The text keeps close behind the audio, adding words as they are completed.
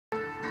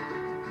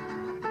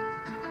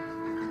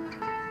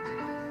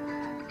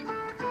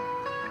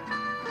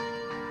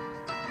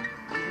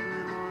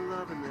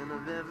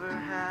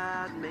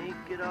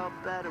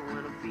felt better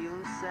when I'm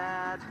feeling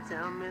sad.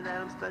 Tell me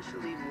that I'm special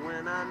even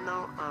when I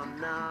know I'm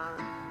not.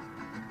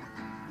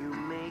 You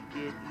make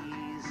it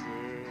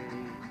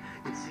easy.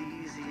 It's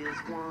easy as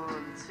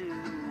 1,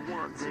 2,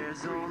 1.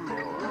 There's only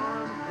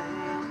one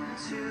thing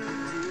to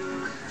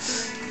do.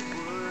 3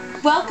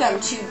 words. Welcome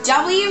to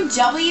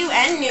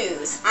WWN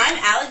News. I'm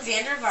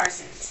Alexandra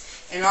Varsons.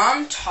 And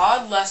I'm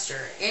Todd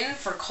Lester, in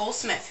for Cole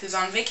Smith, who's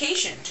on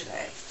vacation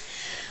today.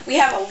 We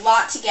have a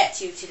lot to get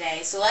to today,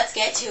 so let's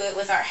get to it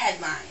with our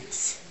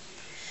headlines.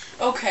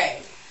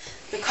 Okay,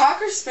 the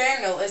Cocker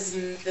Spaniel is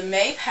the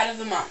May pet of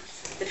the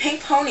month. The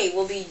Pink Pony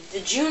will be the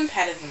June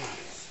pet of the month.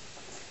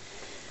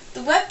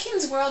 The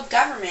Webkinz World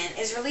Government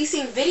is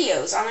releasing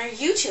videos on their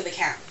YouTube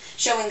account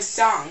showing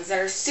songs that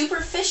are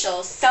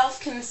superficial,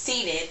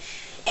 self-conceited,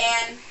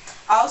 and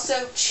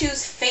also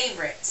choose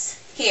favorites.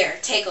 Here,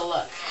 take a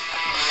look.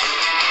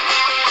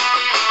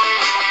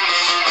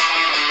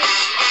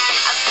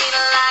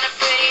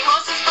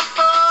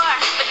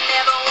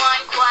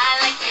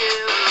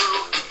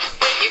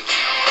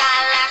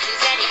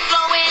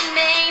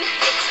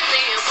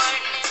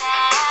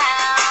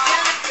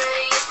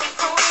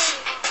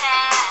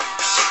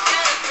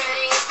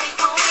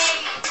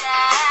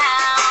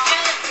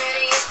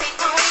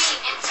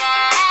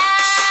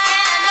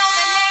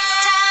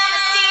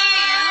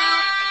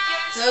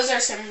 Those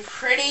are some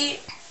pretty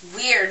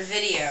weird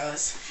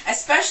videos,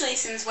 especially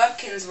since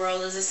Webkinz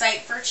World is a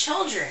site for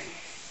children.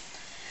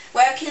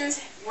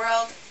 Webkinz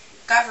World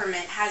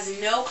Government has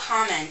no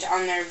comment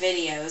on their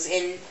videos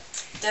and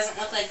doesn't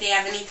look like they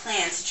have any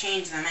plans to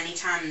change them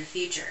anytime in the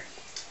future.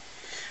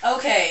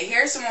 Okay,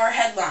 here's some more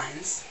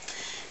headlines.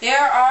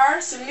 There are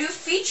some new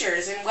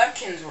features in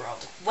Webkinz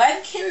World.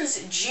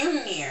 Webkinz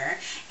Junior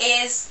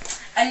is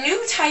a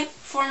new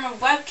form of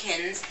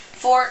Webkinz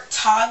for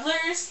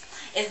toddlers.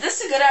 Is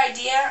this a good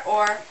idea,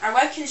 or are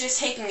Webkinz just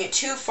taking it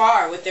too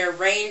far with their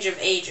range of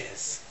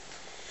ages?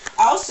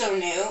 Also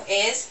new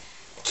is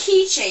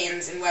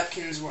keychains in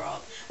Webkinz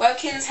World.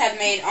 Webkinz have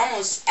made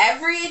almost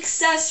every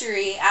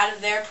accessory out of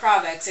their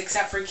products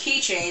except for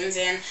keychains,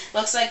 and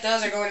looks like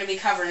those are going to be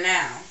covered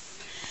now.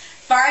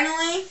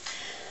 Finally,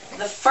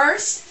 the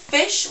first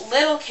Fish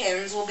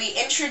Littlekins will be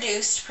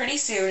introduced pretty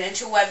soon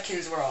into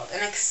Webkinz World,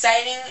 an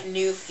exciting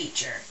new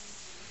feature.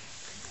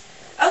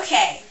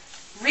 Okay.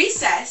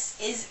 Recess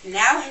is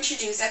now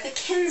introduced at the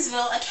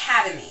Kinsville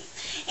Academy,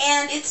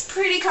 and it's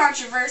pretty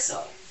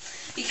controversial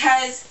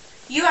because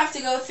you have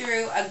to go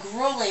through a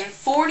grueling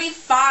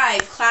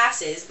 45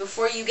 classes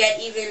before you get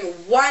even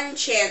one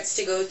chance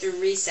to go through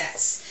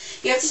recess.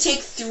 You have to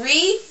take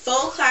 3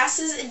 full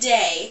classes a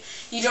day.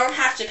 You don't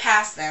have to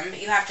pass them, but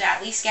you have to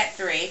at least get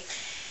 3.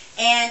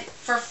 And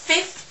for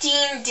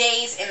 15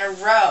 days in a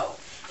row.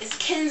 Is the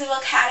Kinsville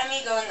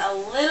Academy going a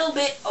little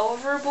bit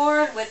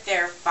overboard with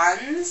their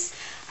funds?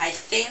 I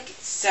think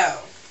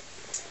so.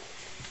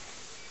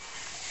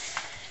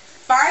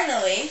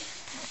 Finally,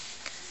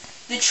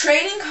 the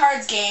trading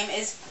cards game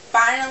is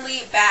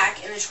finally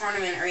back in the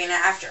tournament arena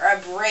after a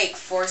break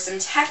for some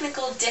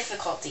technical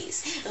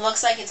difficulties. It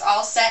looks like it's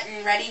all set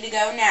and ready to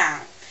go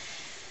now.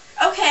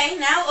 Okay,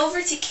 now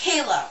over to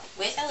Kayla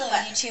with the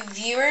weather. YouTube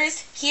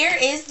viewers, here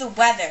is the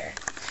weather.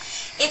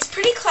 It's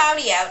pretty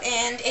cloudy out,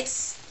 and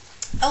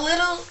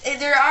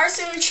there are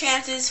some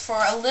chances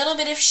for a little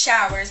bit of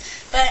showers,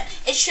 but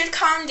it should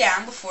calm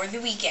down before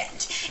the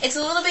weekend. It's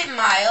a little bit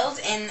mild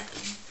in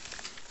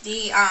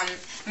the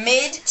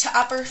mid to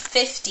upper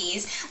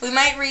 50s. We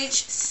might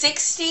reach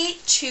 60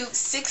 to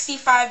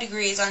 65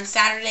 degrees on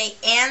Saturday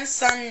and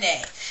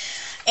Sunday.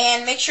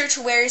 And make sure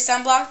to wear your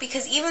sunblock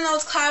because even though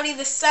it's cloudy,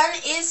 the sun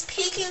is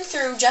peeking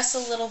through just a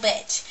little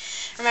bit.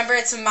 Remember,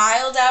 it's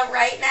mild out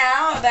right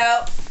now,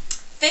 about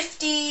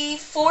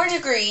 54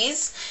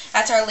 degrees.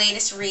 That's our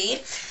latest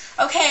read.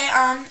 Okay,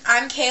 I'm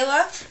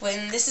Kayla.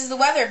 This is the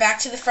weather. Back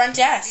to the front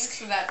desk. Thanks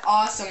for that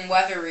awesome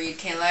weather read,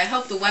 Kayla. I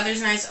hope the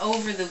weather's nice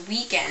over the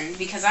weekend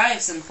because I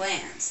have some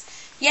plans.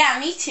 Yeah,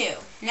 me too.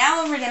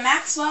 Now over to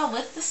Maxwell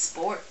with the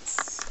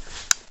sports.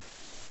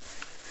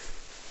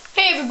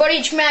 Hey everybody,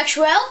 it's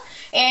Maxwell.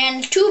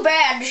 And too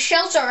bad the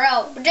Celts are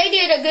out, but they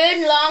did a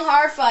good, long,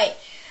 hard fight.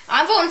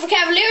 I'm voting for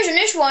Cavaliers in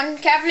this one.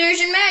 Cavaliers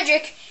and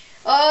Magic.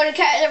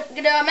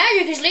 The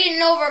Magic is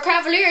leading over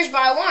Cavaliers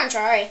by 1,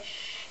 sorry.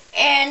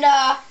 And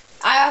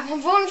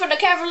I'm voting for the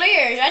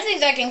Cavaliers. I think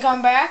they can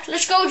come back.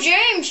 Let's go,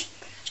 James.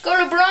 Let's go,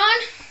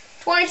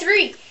 LeBron.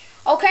 23.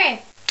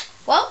 Okay.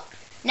 Well,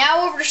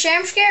 now over to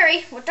Sam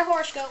Scary with the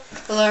horoscope.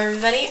 Hello,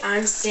 everybody.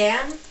 I'm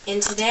Sam,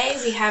 and today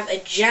we have a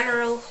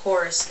general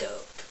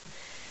horoscope.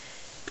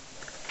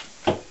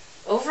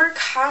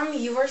 Overcome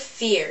your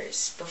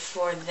fears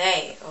before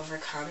they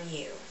overcome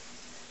you.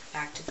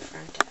 Back to the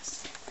front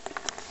desk.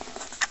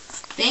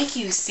 Thank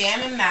you, Sam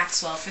and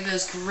Maxwell, for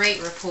those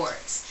great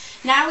reports.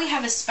 Now we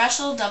have a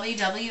special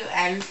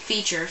WWN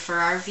feature for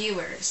our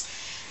viewers.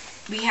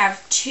 We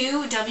have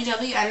 2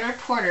 WWN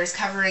reporters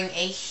covering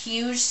a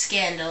huge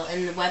scandal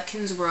in the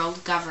Webkinz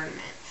World Government.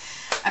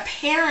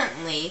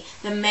 Apparently,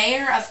 the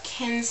mayor of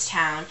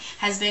Kinstown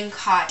has been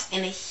caught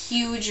in a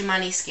huge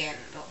money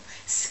scandal,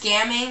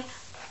 scamming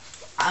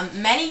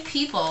many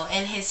people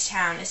in his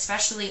town,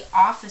 especially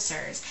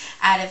officers,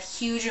 out of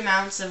huge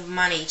amounts of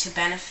money to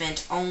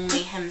benefit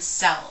only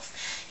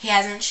himself. He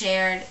hasn't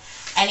shared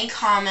any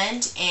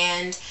comment,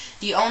 and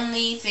the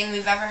only thing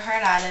we've ever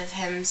heard out of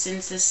him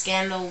since the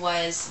scandal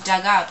was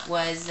dug up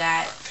was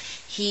that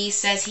he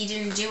says he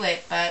didn't do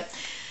it. But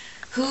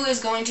who is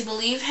going to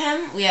believe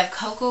him? We have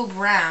Coco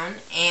Brown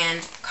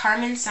and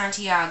Carmen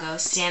Santiago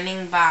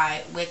standing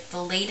by with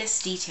the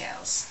latest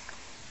details.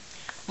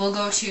 We'll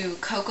go to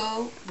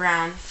Coco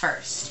Brown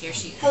first. Here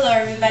she is. Hello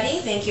everybody,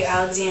 thank you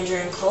Alexandra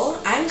and Cole.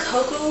 I'm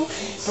Coco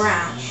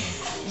Brown.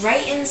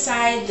 Right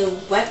inside the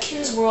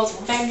Webkinz World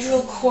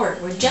Fedral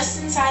Court. We're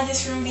just inside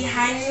this room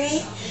behind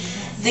me.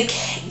 The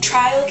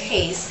trial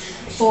case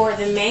for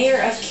the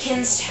mayor of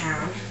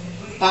Kingstown,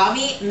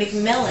 Bobby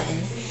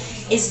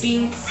McMillan, is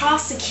being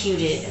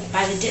prosecuted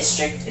by the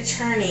district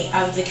attorney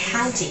of the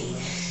county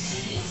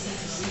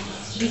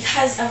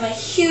because of a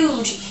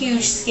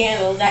huge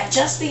scandal that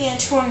just began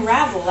to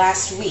unravel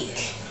last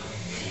week.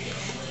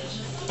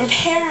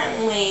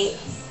 Apparently,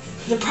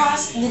 the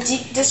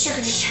district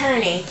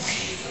attorney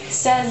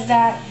says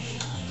that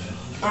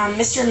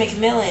Mr.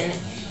 McMillan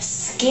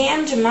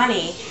scammed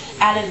money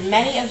out of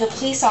many of the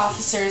police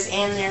officers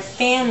and their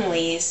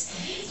families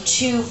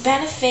to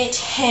benefit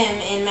him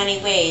in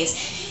many ways.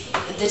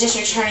 The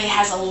district attorney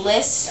has a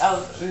list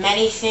of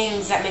many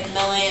things that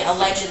McMillan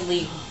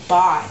allegedly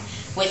bought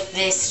with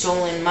this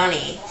stolen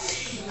money.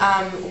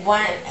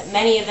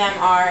 Many of them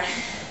are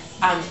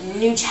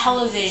new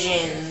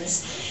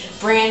televisions,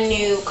 brand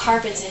new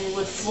carpets and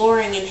wood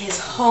flooring in his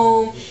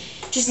home,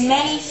 just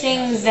many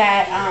things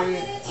that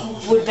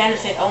would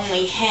benefit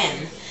only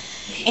him.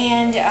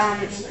 And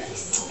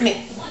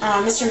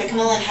Mr.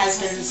 McMillan has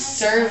been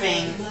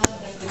serving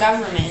the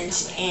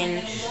government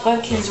in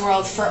Webkinz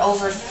World for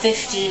over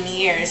 15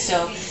 years,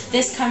 so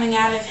this coming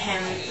out of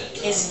him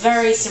is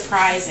very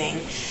surprising.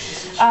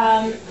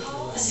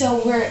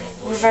 So we're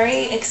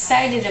very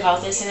excited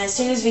about this, and as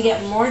soon as we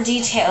get more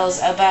details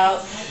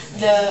about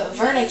the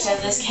verdict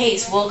of this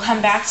case, we'll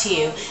come back to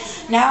you.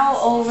 Now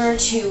over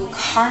to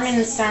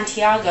Carmen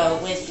Santiago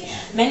with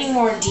many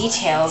more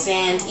details,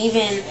 and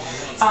even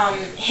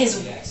his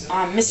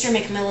Mr.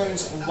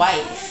 McMillan's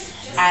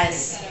wife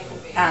as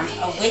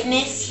a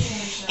witness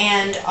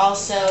and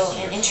also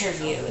an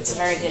interview. It's a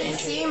very good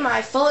interview. See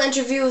my full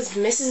interview with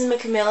Mrs.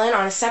 McMillan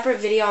on a separate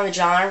video on the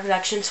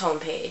DrallimerProductions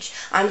homepage.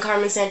 I'm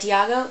Carmen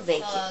Santiago. Thank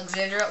you.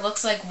 Alexandra, it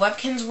looks like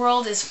Webkinz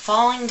World is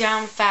falling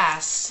down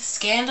fast.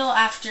 Scandal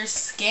after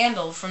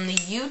scandal, from the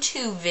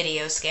YouTube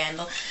video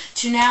scandal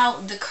to now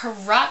the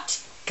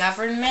corrupt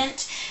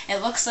government.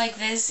 It looks like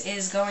this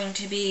is going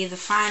to be the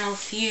final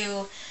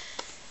few,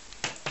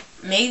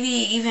 maybe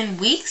even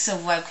weeks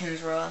of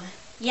Webkinz World.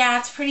 Yeah,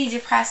 it's pretty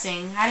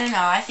depressing. I don't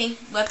know. I think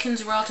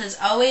Webkinz World has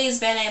always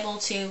been able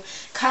to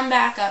come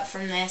back up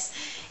from this,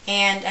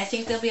 and I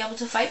think they'll be able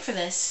to fight for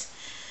this.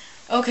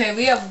 Okay,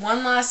 we have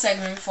one last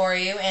segment for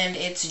you, and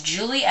it's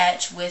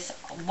Juliette with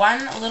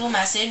one little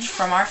message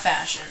from our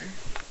fashion.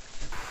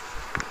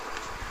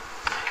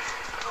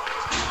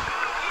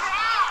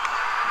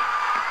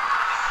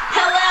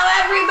 Hello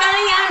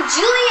everybody, I'm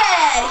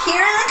Juliette,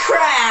 here in the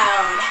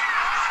crowd.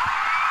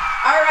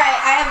 Alright,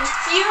 I have a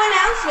few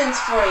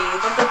announcements for you,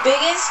 but the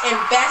biggest and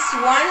best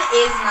one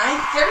is my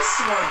first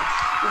one.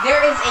 There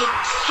is a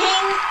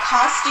king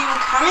costume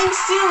coming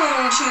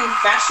soon to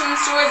fashion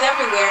stores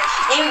everywhere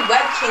in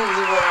Webkinz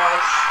World.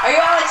 Are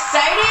you all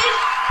excited?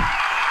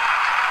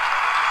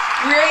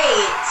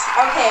 Great.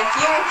 Okay, a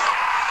few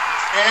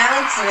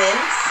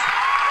announcements.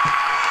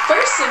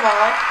 First of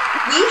all,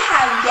 we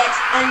have yet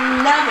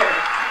another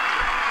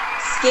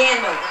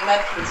scandal in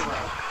Webkinz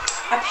World.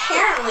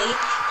 Apparently,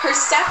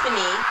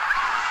 Persephone,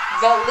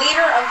 the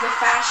leader of the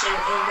fashion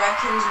in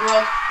Webkinz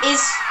World,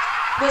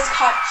 was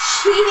caught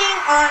cheating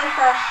on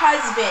her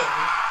husband.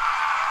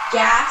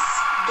 Gas,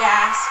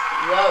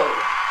 whoa.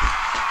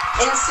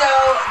 And so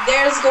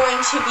there's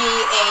going to be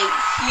a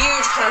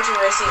huge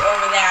controversy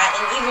over that,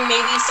 and even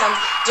maybe some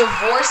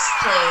divorce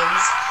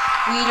claims.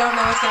 We don't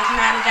know what's going to come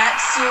out of that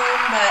soon,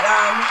 but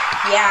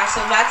yeah,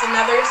 so that's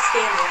another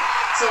scandal.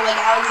 So like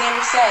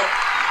Alexander said,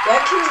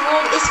 Webkinz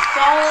World is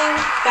falling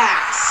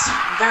fast,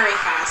 very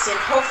fast, and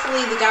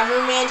hopefully the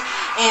government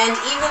and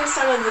even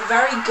some of the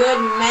very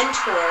good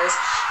mentors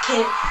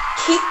can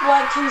keep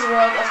Webkinz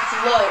World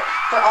afloat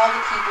for all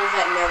the people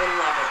that know and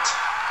love it.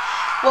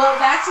 Well,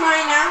 that's my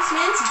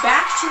announcements.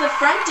 Back to the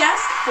front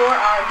desk for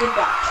our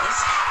goodbyes.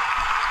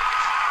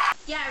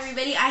 Yeah,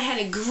 everybody, I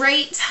had a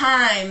great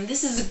time.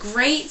 This is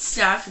great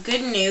stuff,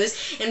 good news,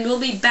 and we'll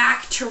be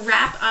back to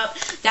wrap up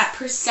that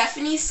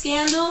Persephone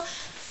scandal,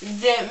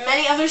 the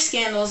many other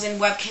scandals in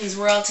Webkinz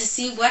World, to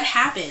see what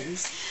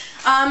happens.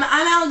 I'm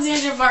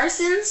Alexandra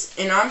Varsons,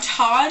 and I'm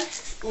Todd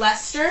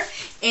Lester,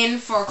 in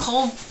for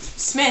Cole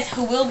Smith,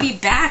 who will be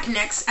back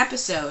next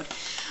episode.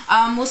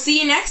 We'll see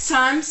you next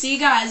time. See you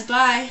guys.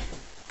 Bye.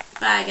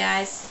 Bye,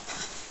 guys.